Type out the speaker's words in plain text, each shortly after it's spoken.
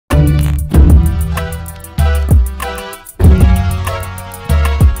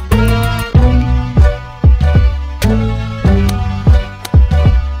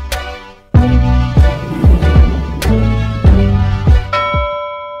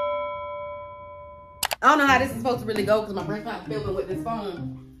I don't know how this is supposed to really go because my first time filming with this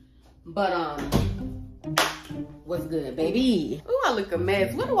phone. But what's good, baby? Ooh, I look a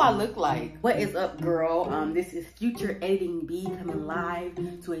mess. What do I look like? What is up, girl? This is Future Editing B coming live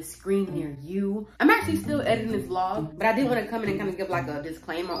to a screen near you. I'm actually still editing this vlog, but I did want to come in and kind of give like a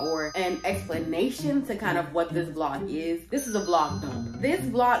disclaimer or an explanation to kind of what this vlog is. This is a vlog dump. This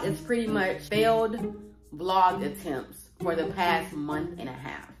vlog is pretty much failed vlog attempts for the past month and a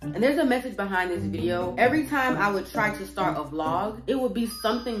half. And there's a message behind this video. Every time I would try to start a vlog, it would be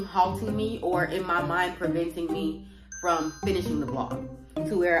something halting me or in my mind preventing me from finishing the vlog.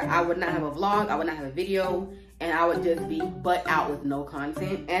 To where I would not have a vlog, I would not have a video, and I would just be butt out with no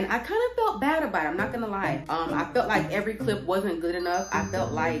content. And I kind of felt bad about it, I'm not gonna lie. I felt like every clip wasn't good enough. I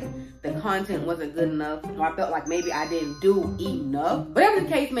felt like the content wasn't good enough. Or I felt like maybe I didn't do enough. Whatever the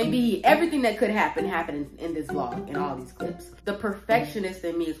case may be, everything that could happen happened in this vlog, in all these clips. The perfectionist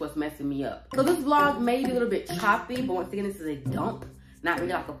in me is what's messing me up. So this vlog may be a little bit choppy, but once again, this is a dump. Not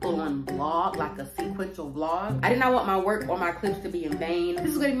really like a full-on vlog, like a sequential vlog. I did not want my work or my clips to be in vain. This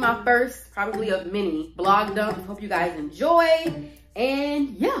is gonna be my first, probably of many, vlog dumps. Hope you guys enjoy, and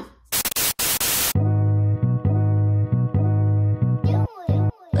yeah.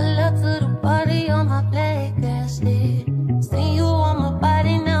 See you on my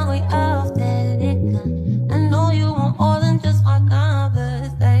body, now we off that liquor. I know you want more than just my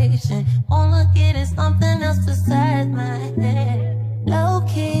conversation. Wanna get in something else besides my head. Low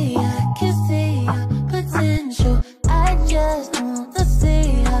key, I can see your potential. I just want to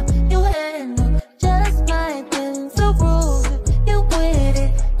see how you handle. Just might bend the rules if you with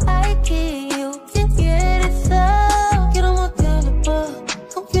it. I key, you can get it. So get on my caliber,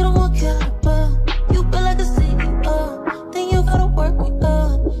 come get on my caliber. You feel like a CEO, then you gotta work me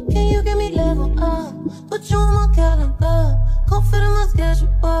up. Can you get me level up? Put you on my calendar, come fit in my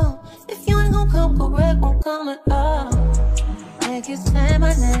schedule. If you ain't gon' come correct, won't come at all.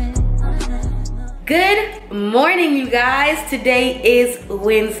 Good morning, you guys. Today is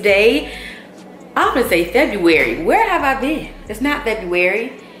Wednesday. I'm gonna say February. Where have I been? It's not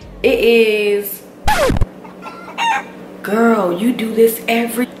February. It is. Girl, you do this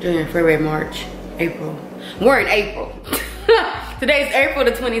every February, March, April. We're in April. Today's April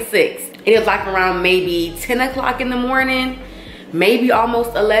the 26th. It is like around maybe 10 o'clock in the morning, maybe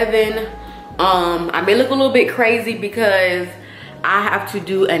almost 11. I may look a little bit crazy because I have to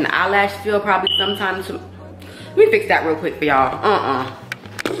do an eyelash fill probably sometime to. Let me fix that real quick for y'all.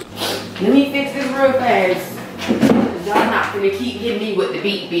 Let me fix this real fast. Y'all not gonna keep hitting me with the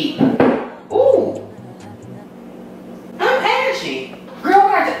beep beep. Ooh. I'm ashy. Girl,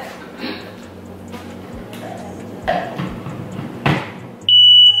 what I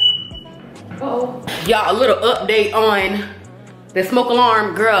Uh-oh. Y'all, a little update on the smoke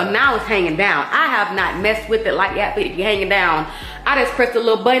alarm. Girl, now it's hanging down. I have not messed with it like that, but if you're hanging down, I just pressed a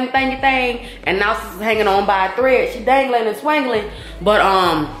little button thingy thing, and now she's hanging on by a thread. She dangling and swangling. But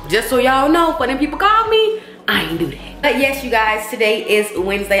just so y'all know, when them people call me, I ain't do that. But yes, you guys, today is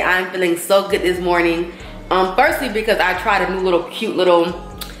Wednesday. I'm feeling so good this morning. Firstly, because I tried a new little cute little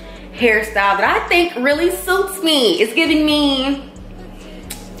hairstyle that I think really suits me. It's giving me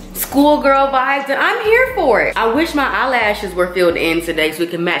schoolgirl vibes, and I'm here for it. I wish my eyelashes were filled in today so we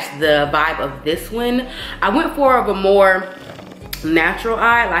can match the vibe of this one. I went for a more natural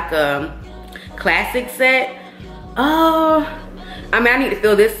eye, like a classic set. I mean, I need to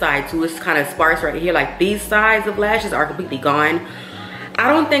fill this side too. It's kind of sparse right here. Like these sides of lashes are completely gone.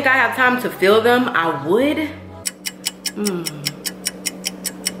 I don't think I have time to fill them. I would.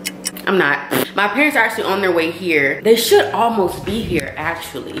 I'm not. My parents are actually on their way here. They should almost be here,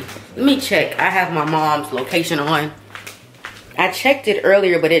 actually. Let me check. I have my mom's location on. I checked it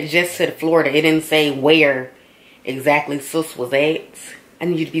earlier, but it just said Florida. It didn't say where exactly sis was at. I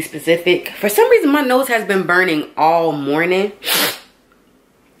need you to be specific. For some reason, my nose has been burning all morning.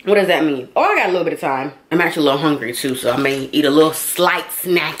 What does that mean? Oh, I got a little bit of time. I'm actually a little hungry too, so I may eat a little slight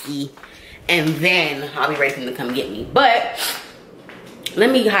snacky, and then I'll be ready for them to come get me. But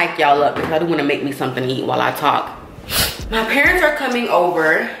let me hike y'all up because I do want to make me something to eat while I talk. My parents are coming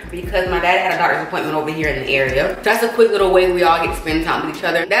over because my dad had a doctor's appointment over here in the area. That's a quick little way we all get to spend time with each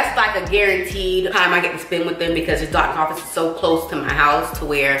other. That's like a guaranteed time I get to spend with them because his doctor's office is so close to my house to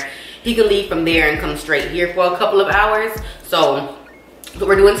where he can leave from there and come straight here for a couple of hours. So what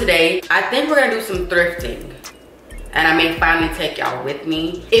we're doing today, I think we're gonna do some thrifting. And I may finally take y'all with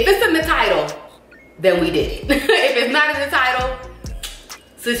me. If it's in the title, then we did it. If it's not in the title,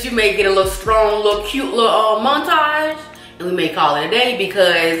 since you may get a little strong, little cute little montage, and we may call it a day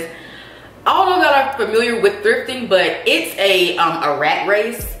because I don't know if y'all are familiar with thrifting, but it's a rat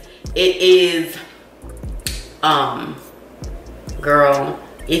race. It is girl,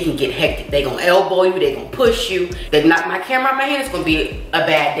 it can get hectic. They gonna elbow you, they gonna push you. They knock my camera out of my hand, it's gonna be a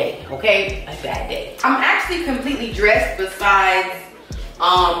bad day, okay? A bad day. I'm actually completely dressed besides,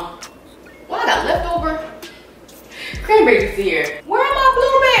 what I got leftover? Cranberries here. Where are my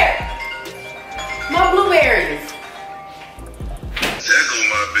blueberries? My blueberries. There go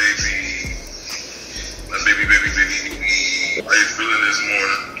my baby. My baby. How you feeling this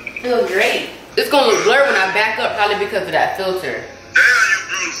morning? Feel great. It's gonna look blurry when I back up, probably because of that filter. Damn, you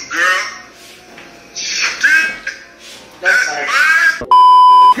beautiful girl. That's mine.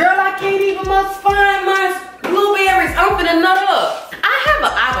 Girl, I can't even must find my blueberries. I'm finna nut up. I have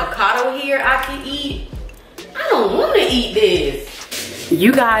an avocado here I can eat. I don't want to eat this.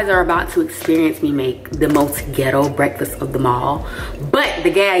 You guys are about to experience me make the most ghetto breakfast of them all. But the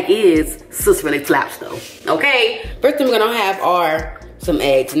gag is, sis really slaps though, okay? First thing we're gonna have are some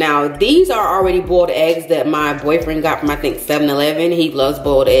eggs. Now, these are already boiled eggs that my boyfriend got from, I think, 7-Eleven. He loves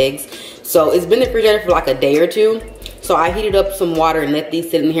boiled eggs. So it's been in the refrigerator for like a day or two. So I heated up some water and let these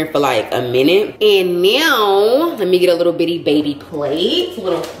sit in here for like a minute. And now, let me get a little bitty baby plate.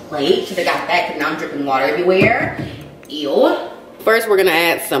 Little plate. Should have got that because now I'm dripping water everywhere. Ew. First, we're gonna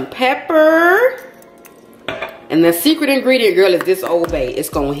add some pepper. And the secret ingredient, girl, is this Old Bay. It's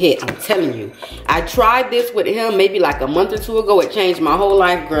gonna hit, I'm telling you. I tried this with him maybe like a month or two ago. It changed my whole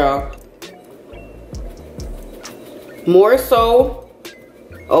life, girl. More so,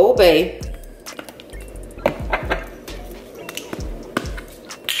 Old Bay.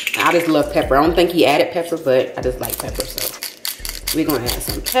 I just love pepper. I don't think he added pepper, but I just like pepper, so. We're gonna add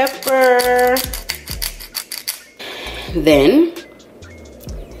some pepper. Then,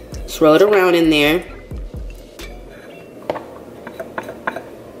 swirl it around in there.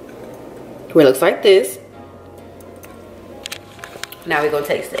 Where it looks like this. Now we're gonna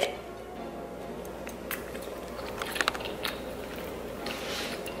taste it.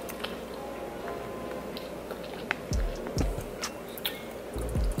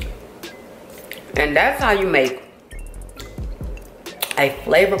 And that's how you make a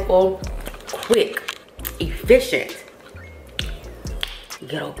flavorful, quick, efficient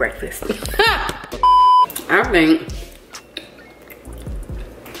ghetto breakfast. I think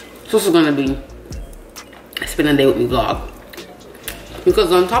this is gonna be a spend a day with me vlog.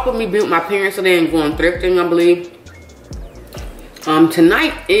 Because on top of me being with my parents today and going thrifting, I believe,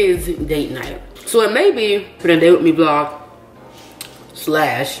 tonight is date night. So it may be spend a day with me vlog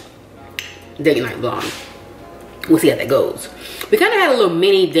slash date night vlog. We'll see how that goes. We kind of had a little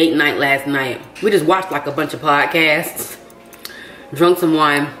mini date night last night. We just watched like a bunch of podcasts, drunk some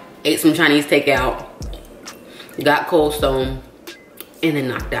wine, ate some Chinese takeout, got Cold Stone, and then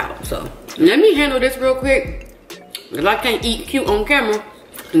knocked out. So let me handle this real quick, because I can't eat cute on camera.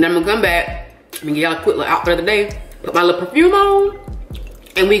 And then I'm gonna come back and get y'all a quick little outfit of the day, put my little perfume on,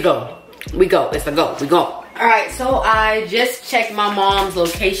 and we go. We go. It's a go. We go. All right, so I just checked my mom's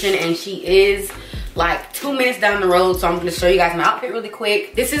location and she is like 2 minutes down the road. So I'm gonna show you guys my outfit really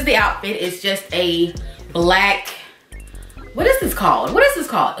quick. This is the outfit. It's just a black, what is this called? What is this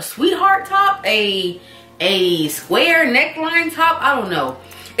called? A sweetheart top? A square neckline top? I don't know.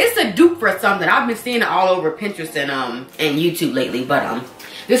 It's a dupe for something. I've been seeing it all over Pinterest and YouTube lately. But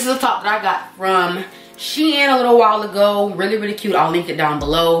this is a top that I got from Shein a little while ago. Really, really cute. I'll link it down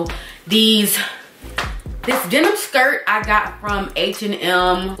below. This denim skirt I got from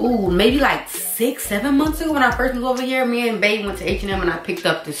H&M, ooh, maybe like 6-7 months ago when I first moved over here. Me and Babe went to H&M and I picked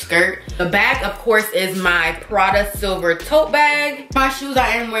up the skirt. The bag, of course, is my Prada silver tote bag. My shoes, I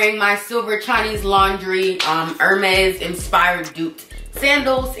am wearing my silver Chinese laundry Hermes inspired duped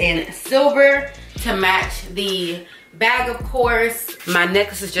sandals in silver to match the bag, of course. My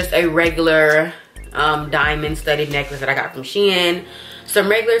necklace is just a regular diamond studded necklace that I got from Shein. Some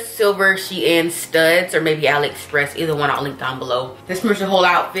regular silver Shein studs, or maybe AliExpress, either one I'll link down below. This pretty much the whole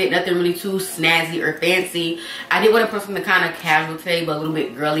outfit, nothing really too snazzy or fancy. I did want to put something kind of casual today, but a little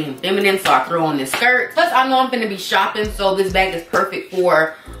bit girly and feminine, so I throw on this skirt. Plus, I know I'm gonna be shopping, so this bag is perfect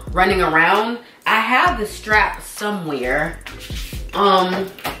for running around. I have the strap somewhere. Matter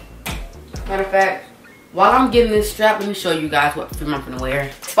of fact, while I'm getting this strap, let me show you guys what perfume I'm gonna wear.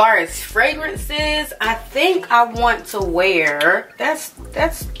 As far as fragrances, I think I want to wear, that's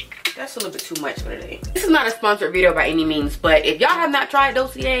a little bit too much for today. This is not a sponsored video by any means, but if y'all have not tried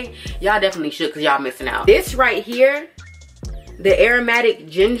Dossier, y'all definitely should, because y'all missing out. This right here, the aromatic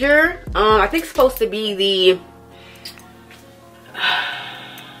ginger, I think it's supposed to be the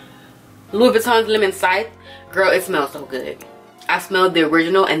Louis Vuitton's Lemon Scythe. Girl, it smells so good. I smelled the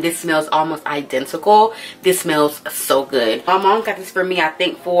original and this smells almost identical. This smells so good. My mom got this for me, I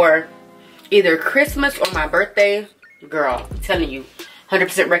think for either Christmas or my birthday. Girl, I'm telling you,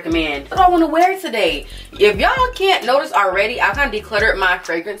 100% recommend. What do I want to wear today? If y'all can't notice already, I kind of decluttered my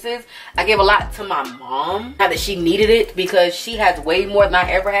fragrances. I gave a lot to my mom, not that she needed it, because she has way more than I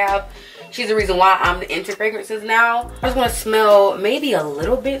ever have. She's the reason why I'm into fragrances now. I just want to smell maybe a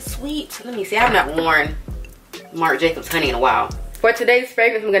little bit sweet. Let me see, I have not worn Marc Jacobs Honey in a while. For today's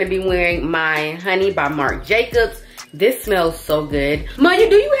fragrance, I'm going to be wearing my Honey by Marc Jacobs. This smells so good. Maya,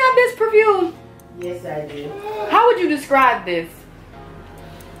 do you have this perfume? Yes, I do. How would you describe this?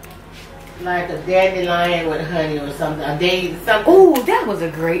 Like a dandelion with honey or something. A day, something. Ooh, that was a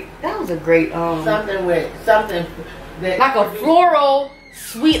great Something with something that like a floral,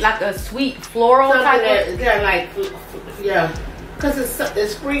 sweet, like a sweet floral type of. Yeah, like yeah. Cause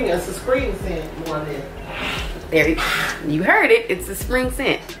it's spring. It's a spring scent more than. There, you heard it. It's a spring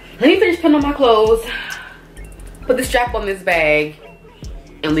scent. Let me finish putting on my clothes. Put the strap on this bag,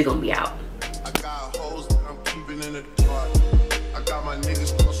 and we gonna be out. I got hoes that I'm keeping in the dark. I got my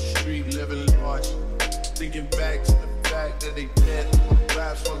niggas across the street living large. Thinking back to the fact that they dead.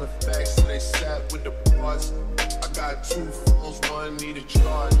 Raps on the facts that they sat with the parts. I got 2 phones, one need a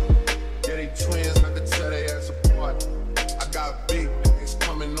charge. Yeah, they twins, I could tell they ass apart. I got big things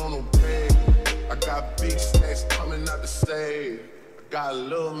coming on the bed. I got big stacks coming out the stage. I got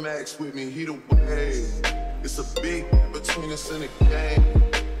Lil Max with me, he the wave. It's a big between us in the game.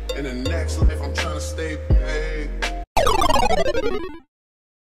 In the next life, I'm trying to stay paid.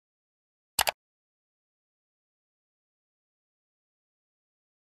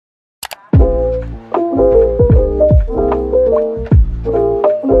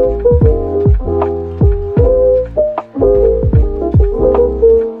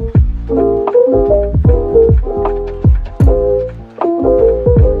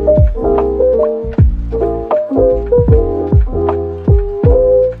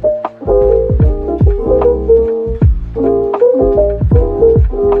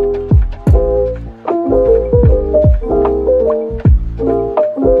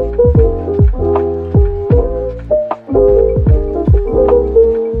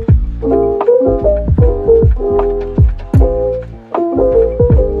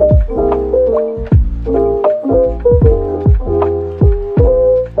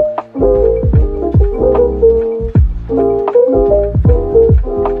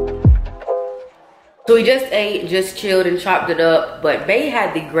 So we just ate, just chilled and chopped it up, but Bae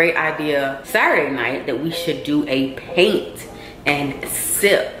had the great idea Saturday night that we should do a paint and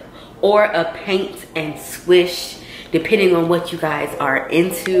sip or a paint and swish, depending on what you guys are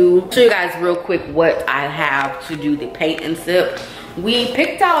into. I'll show you guys real quick what I have to do the paint and sip. We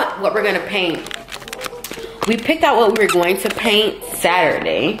picked out what we're gonna paint. We picked out what we were going to paint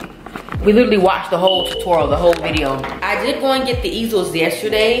Saturday. We literally watched the whole tutorial, the whole video. I did go and get the easels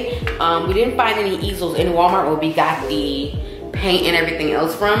yesterday. We didn't find any easels in Walmart where we got the paint and everything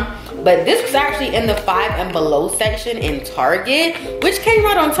else from. But this was actually in the 5 and below section in Target, which came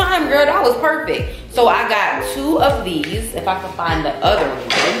out on time, girl. That was perfect. So I got 2 of these, if I can find the other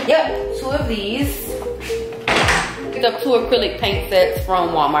one. Yep, 2 of these. Picked up 2 acrylic paint sets from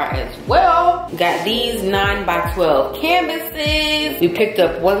Walmart as well. Got these 9 by 12 canvases. We picked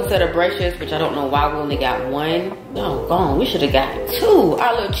up 1 set of brushes, which I don't know why we only got 1. Oh, gone. We should have got 2.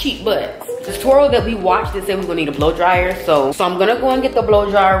 Our little cheap butts. The tutorial that we watched, they said we're gonna need a blow dryer. So I'm gonna go and get the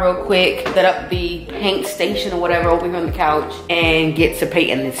blow dryer real quick, set up the paint station or whatever over here on the couch, and get to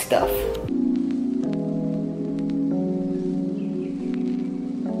painting this stuff.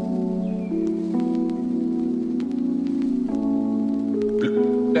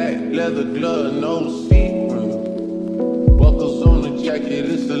 Black leather glove, no see-through. Buckles on the jacket,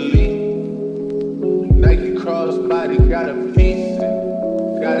 it's elite. Nike crossbody got a piece.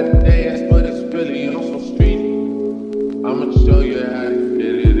 Gotta dance, but it's really on some street. I'ma show you how to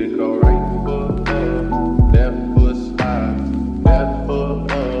get it. It go right foot up, left foot slide, left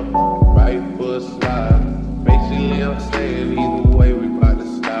foot up, right foot slide. Basically, I'm saying either way we bout to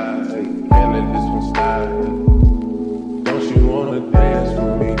slide. Hey, can't let this one slide. Don't you wanna dance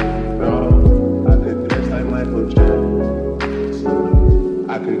with me? No, I could dance like Michael Jackson.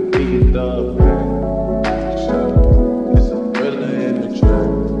 I could give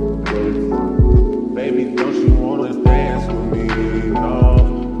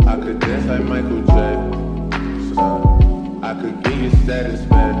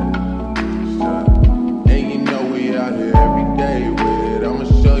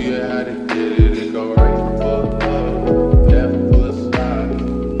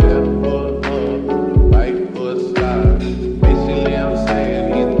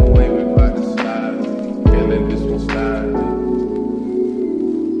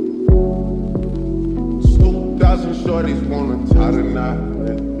shorties wanna tie the knot.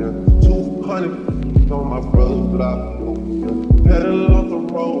 200 on my brother's block. Pedal off the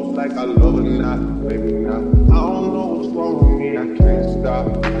roads like I love it, not, maybe not. I don't know what's wrong with me, I can't stop.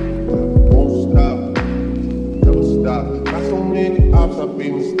 Won't stop, never stop. Got so many ops, I be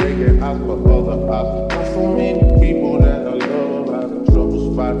mistaken ops for other ops. Got so many people that I love as a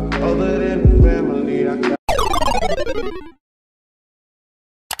trouble spot. Other than family, I got.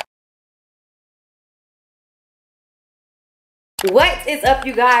 What is up,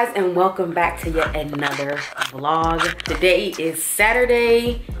 you guys, and welcome back to yet another vlog. Today is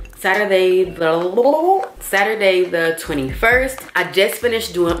Saturday the 21st. I just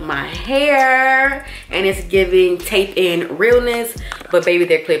finished doing my hair and it's giving tape in realness, but baby,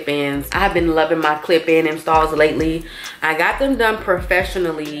 they're clip-ins. I have been loving my clip-in installs lately. I got them done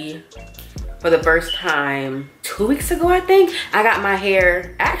professionally for the first time 2 weeks ago, I think. I got my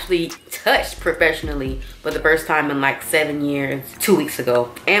hair actually touched professionally for the first time in like 7 years 2 weeks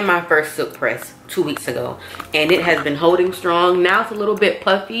ago, and my first silk press 2 weeks ago, and it has been holding strong. Now it's a little bit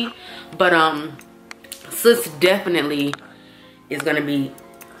puffy, but sis definitely is gonna be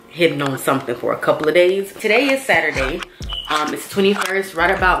hitting on something for a couple of days. Today is Saturday, it's 21st. Right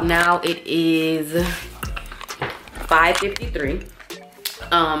about now it is 5:53.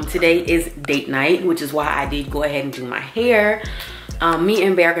 Today is date night, which is why I did go ahead and do my hair. Me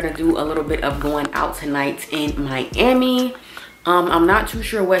and Bear are gonna do a little bit of going out tonight in Miami. I'm not too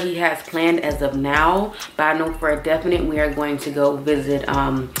sure what he has planned as of now, but I know for a definite we are going to go visit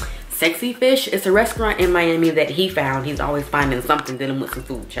Sexy Fish. It's a restaurant in Miami that he found. He's always finding something dealing with some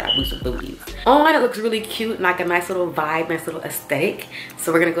food, child. We some foodies. Online, it looks really cute, like a nice little vibe, nice little aesthetic.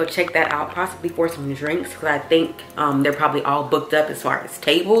 So we're gonna go check that out, possibly for some drinks, because I think they're probably all booked up as far as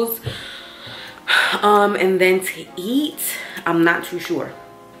tables. And then to eat, I'm not too sure.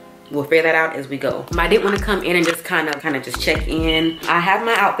 We'll figure that out as we go. But I did want to come in and just kind of just check in. I have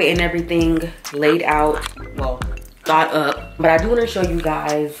my outfit and everything laid out, well, thought up, but I do want to show you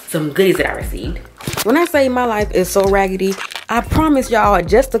guys some goodies that I received. When I say my life is so raggedy, I promise y'all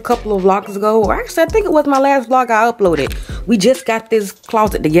just a couple of vlogs ago, or actually I think it was my last vlog I uploaded, we just got this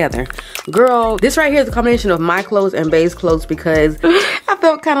closet together. Girl, this right here is a combination of my clothes and Bae's clothes, because I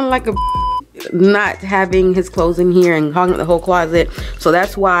felt kind of like a not having his clothes in here and hogging up the whole closet. So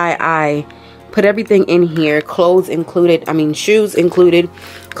that's why I put everything in here, clothes included, I mean shoes included,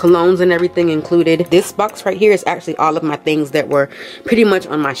 colognes and everything included. This box right here is actually all of my things that were pretty much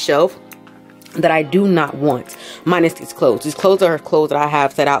on my shelf that I do not want, minus these clothes. These clothes are clothes that I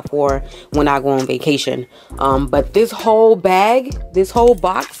have set out for when I go on vacation. But this whole bag, this whole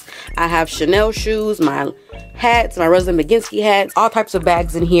box, I have Chanel shoes, my hats, my Rosa McGinsky hats, all types of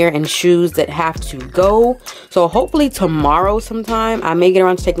bags in here, and shoes that have to go. So hopefully tomorrow sometime, I may get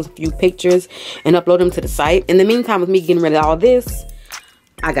around to taking a few pictures and upload them to the site. In the meantime, with me getting rid of all this,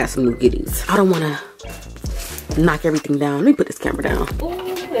 I got some new goodies. I don't want to knock everything down. Let me put this camera down.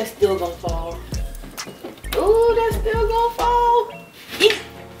 Ooh, that's still gonna fall. Ooh, that's still gonna fall. Eek.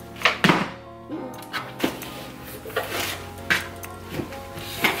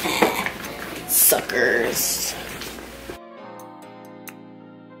 Suckers.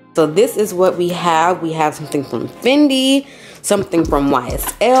 So this is what we have. We have something from Fendi, something from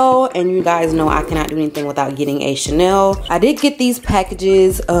YSL, and you guys know I cannot do anything without getting a Chanel. I did get these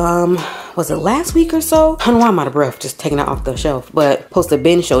packages, was it last week or so? I don't know why I'm out of breath, just taking it off the shelf. But Poster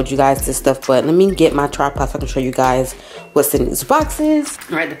Ben showed you guys this stuff, but let me get my tripod so I can show you guys what's in these boxes.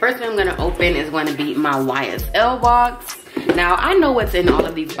 All right, the first thing I'm gonna open is going to be my YSL box. Now, I know what's in all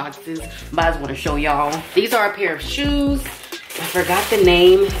of these boxes, but I just wanna show y'all. These are a pair of shoes. I forgot the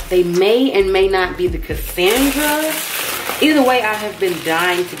name. They may and may not be the Cassandra. Either way, I have been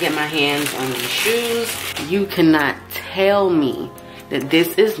dying to get my hands on these shoes. You cannot tell me that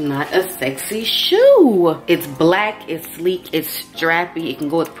this is not a sexy shoe. It's black, it's sleek, it's strappy. It can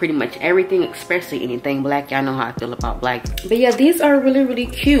go with pretty much everything, especially anything black. Y'all know how I feel about black. But yeah, these are really, really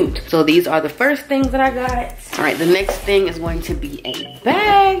cute. So these are the first things that I got. All right, the next thing is going to be a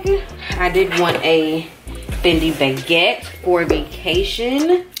bag. I did want a Fendi baguette for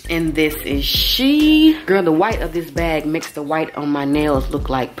vacation, and this is she. Girl, the white of this bag makes the white on my nails look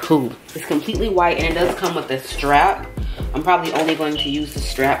like poo. It's completely white, and it does come with a strap. I'm probably only going to use the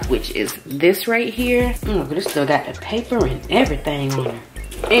strap, which is this right here. Oh, but it still got the paper and everything on it.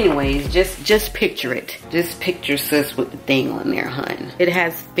 Anyways, just picture it. Just picture sis with the thing on there, hun. It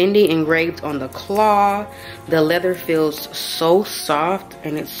has Fendi engraved on the claw. The leather feels so soft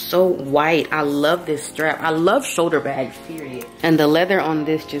and it's so white. I love this strap. I love shoulder bags, period. And the leather on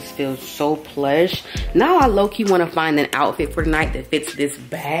this just feels so plush. Now I low-key want to find an outfit for tonight that fits this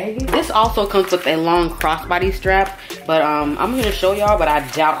bag. This also comes with a long crossbody strap, but I'm gonna show y'all, but I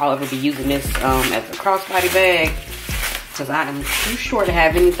doubt I'll ever be using this as a crossbody bag, because I am too short to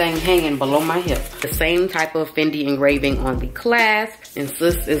have anything hanging below my hip. The same type of Fendi engraving on the clasp, and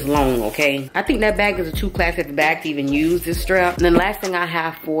sis is long, okay? I think that bag is a too classic bag to even use this strap. And then last thing I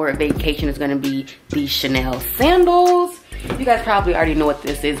have for vacation is gonna be these Chanel sandals. You guys probably already know what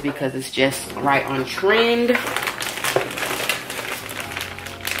this is because it's just right on trend.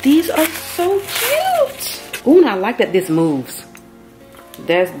 These are so cute. Ooh, and I like that this moves.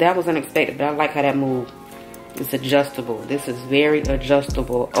 That was unexpected, but I like how that moved. It's adjustable. This is very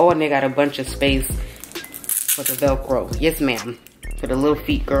adjustable. Oh, and they got a bunch of space for the Velcro. Yes, ma'am. For the little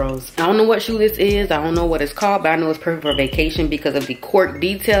feet girls. I don't know what shoe this is. I don't know what it's called, but I know it's perfect for vacation because of the cork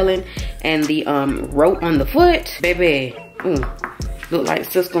detailing and the rope on the foot. Baby, look like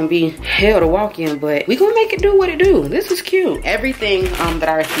it's just gonna be hell to walk in, but we gonna make it do what it do. This is cute. Everything that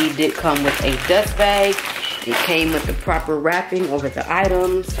I received did come with a dust bag. It came with the proper wrapping over the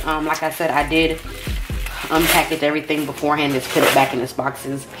items. Like I said, I did unpackage everything beforehand, just put it back in its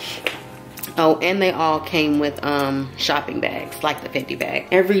boxes. Oh, and they all came with shopping bags, like the Fendi bag.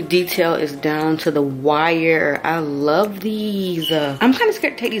 Every detail is down to the wire. I love these. I'm kind of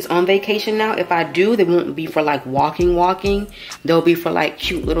scared to take these on vacation now. If I do, they won't be for like walking. They'll be for like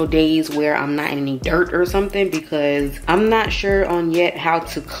cute little days where I'm not in any dirt or something, because I'm not sure on yet how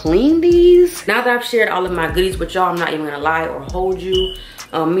to clean these. Now that I've shared all of my goodies with y'all, I'm not even gonna lie or hold you.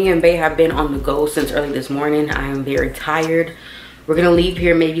 Me and Bae have been on the go since early this morning. I am very tired. We're gonna leave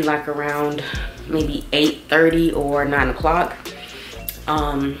here maybe like around maybe 8:30 or 9 o'clock.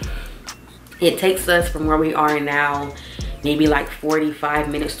 It takes us from where we are now maybe like 45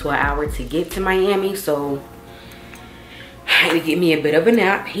 minutes to an hour to get to Miami. So I had to get me a bit of a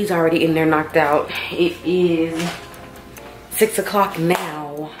nap. He's already in there knocked out. It is 6 o'clock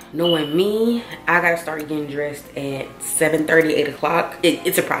now. Knowing me, I gotta start getting dressed at 7:30, 8 o'clock.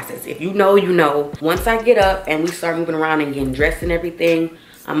 It's a process. If you know, you know. Once I get up and we start moving around and getting dressed and everything,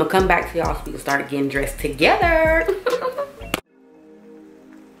 I'm gonna come back to y'all so we can start getting dressed together.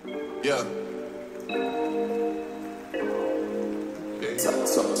 Yeah.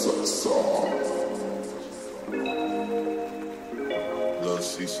 Lil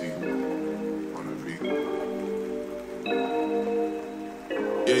CC on the beat.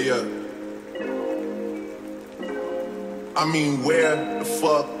 Yeah. I mean, where the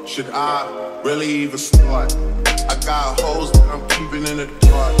fuck should I really even start? I got hoes that I'm keeping in the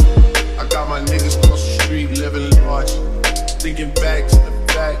dark. I got my niggas across the street living large. Thinking back to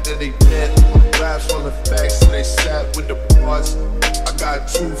the fact that they dead. Raps on the facts that they sat with the bars. I got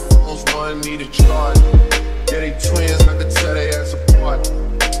 2 phones, one need a charge. Yeah, they twins, I could tell they ass apart.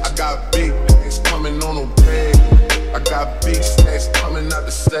 I got big bags coming on the way. I got big stacks coming out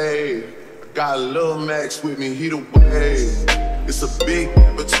the stage. I got Lil Max with me, he the wave. It's a big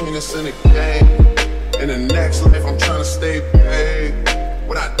gap between us in the game. In the next life, I'm trying to stay paid.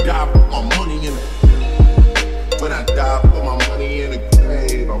 When I die, put my money in the grave. When I die, put my money in the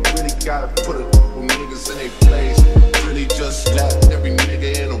grave. I really gotta put a couple niggas in their place. Really just slapped every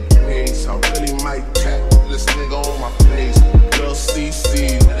nigga in a place. I really might tap this nigga on my face. Lil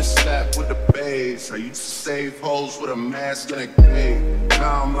CC, let it slap with the bass. I used to save hoes with a mask and a cave.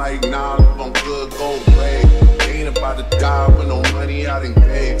 Now I'm like, nah, I'm good, go away. Ain't about to die with no money I done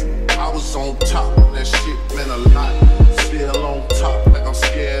gave. I was on top, that shit meant a lot. Still on top, like I'm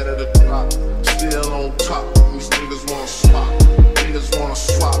scared of the drop. Still on top, these niggas wanna swap. Niggas wanna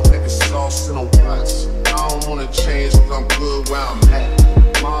swap, like it's sauce in a box. I don't wanna change, cause I'm good where I'm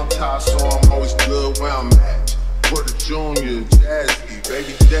at. Mom top, so I'm always good where I'm at. Word to Junior, Jazzy,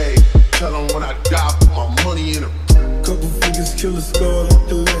 Baby Day. Tell them when I die, put my money in a couple figures, kill a skull at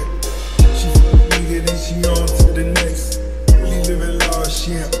the leg. She fuck a nigga, then she on to the next. Really living large,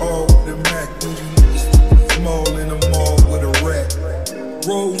 she ain't all with the Mac. When you niggas small in the mall with a rat.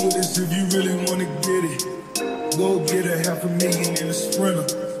 Roll with us if you really wanna get it. Go get a $500,000 in a Sprinter.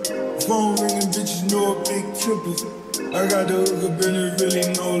 Phone ringing, bitches know a big temper. I got the hook up and there's really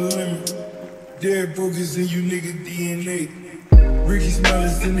no limit. Dead brokers in you nigga DNA. Ricky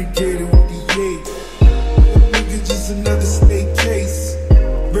Smiley's indicated with the yay. Nigga just another state case.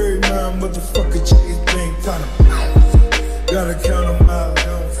 Bury my motherfucker Chase Bank kinda. Gotta count on my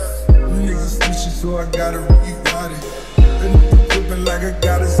allowance. You niggas snitching so I gotta rewrite it. Been flipping like I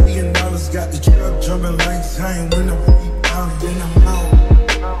got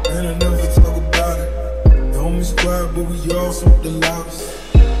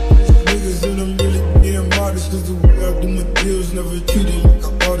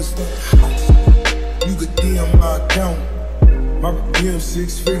PM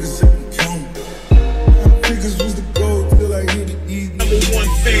 6 figures to be count. Figures was the goal till I hit the easy. Number one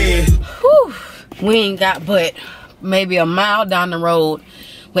fan. Whew. We ain't got but maybe a mile down the road.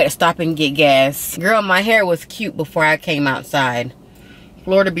 We had to stop and get gas. Girl, my hair was cute before I came outside.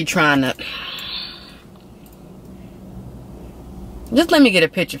 Florida be trying to... Just let me get a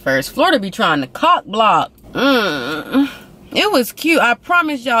picture first. Florida be trying to cock block. It was cute. I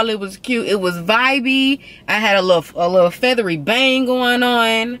promise y'all it was cute. It was vibey. I had a little feathery bang going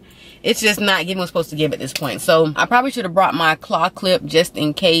on. It's just not giving what I'm supposed to give at this point. So I probably should have brought my claw clip just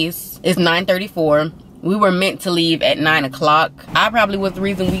in case. It's 9:34. We were meant to leave at 9 o'clock. I probably was the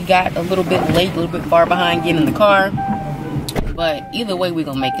reason we got a little bit late, a little bit far behind getting in the car. But either way, we're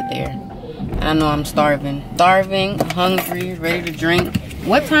gonna make it there. I know I'm starving. Starving, hungry, ready to drink.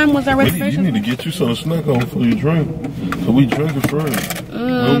 What time was our reservation? You need to get you some snack on before you drink. So we drink it first.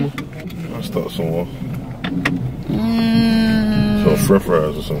 I'll start somewhere. Some french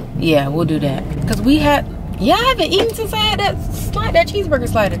fries or something. Yeah, we'll do that. Cause we had, yeah, I haven't eaten since I had that cheeseburger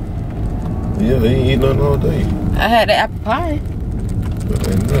slider. Yeah, they ain't eat nothing all day. I had the apple pie. That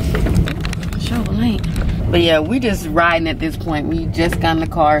ain't nothing. Sure ain't. But yeah, we just riding at this point. We just got in the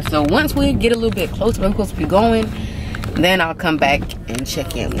car. So once we get a little bit closer, we're supposed to be going, then I'll come back and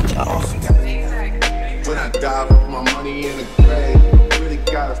check in with y'all. When I die with my money in the grave, really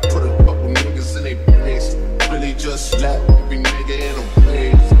gotta put a couple niggas in their place. Really just slap every nigga in a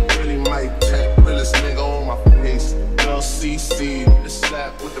place. Really might tap realest nigga on my face. LCC, the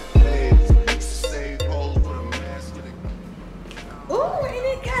slap with the plays. Used to save hoes with a mask in the... Ooh, and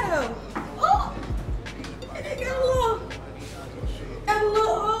it got a, oh, and it got a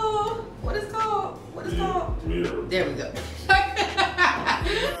little, what is called? What is called? Mirror. There we go.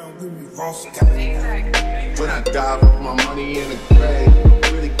 When I die with my money in the grave,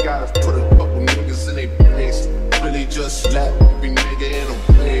 really gotta put a couple niggas in their place. Really just slap every nigga in a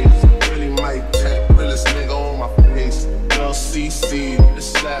place. Really might tap realest nigga on my face. LCC, the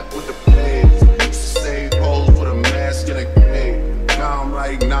slap with the plays. Used to save hoes with a mask in a cave. Now I'm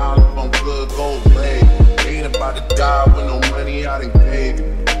like, nah, I'm good, gold blade. Ain't about to die with no money out in cave.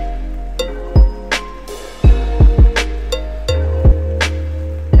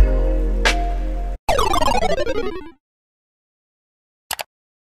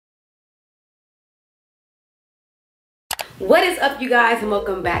 What is up, you guys, and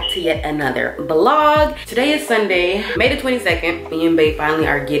welcome back to yet another vlog. Today is Sunday, May the 22nd. Me and Bae finally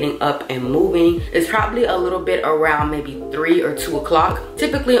are getting up and moving. It's probably a little bit around maybe 3 or 2 o'clock.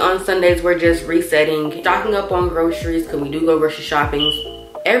 Typically on Sundays, we're just resetting, stocking up on groceries, because we do go grocery shopping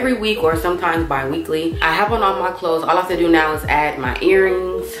every week or sometimes bi-weekly. I have on all my clothes. All I have to do now is add my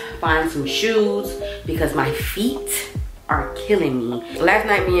earrings, find some shoes, because my feet are killing me. Last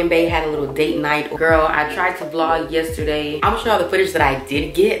night, me and Bae had a little date night. Girl, I tried to vlog yesterday. I'm showing all the footage that I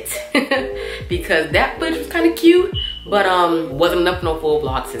did get because that footage was kind of cute, but wasn't enough for no full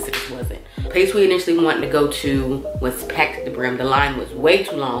vlog, since it just wasn't. The place we initially wanted to go to was packed to the brim. The line was way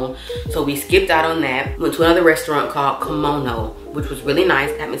too long, so we skipped out on that. Went to another restaurant called Kimono, which was really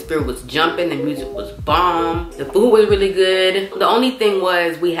nice. The atmosphere was jumping, the music was bomb, the food was really good. The only thing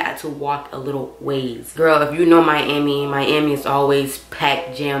was we had to walk a little ways. Girl, if you know Miami is always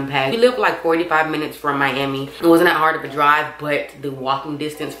packed, jam-packed. We lived like 45 minutes from Miami. It wasn't that hard of a drive, but the walking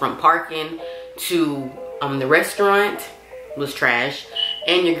distance from parking to the restaurant was trash.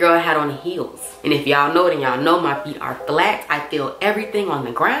 And your girl had on heels. And if y'all know it, and y'all know my feet are flat, I feel everything on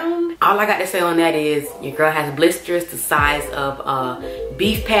the ground. All I got to say on that is your girl has blisters the size of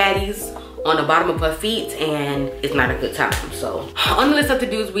beef patties on the bottom of her feet, and it's not a good time. So on the list of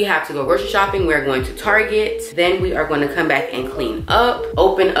to-dos, we have to go grocery shopping. We're going to Target. Then we are going to come back and clean up,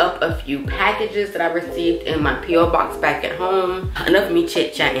 open up a few packages that I received in my P.O box back at home. Enough of me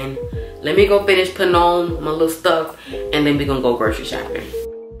chit-chatting. Let me go finish putting on my little stuff, and then we're gonna go grocery shopping.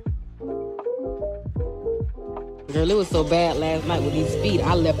 Girl, it was so bad last night with these feet.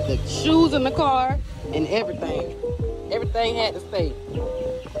 I left the shoes in the car and everything. Everything had to stay.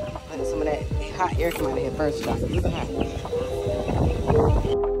 Let some of that hot air come out of here first, y'all. It's hot.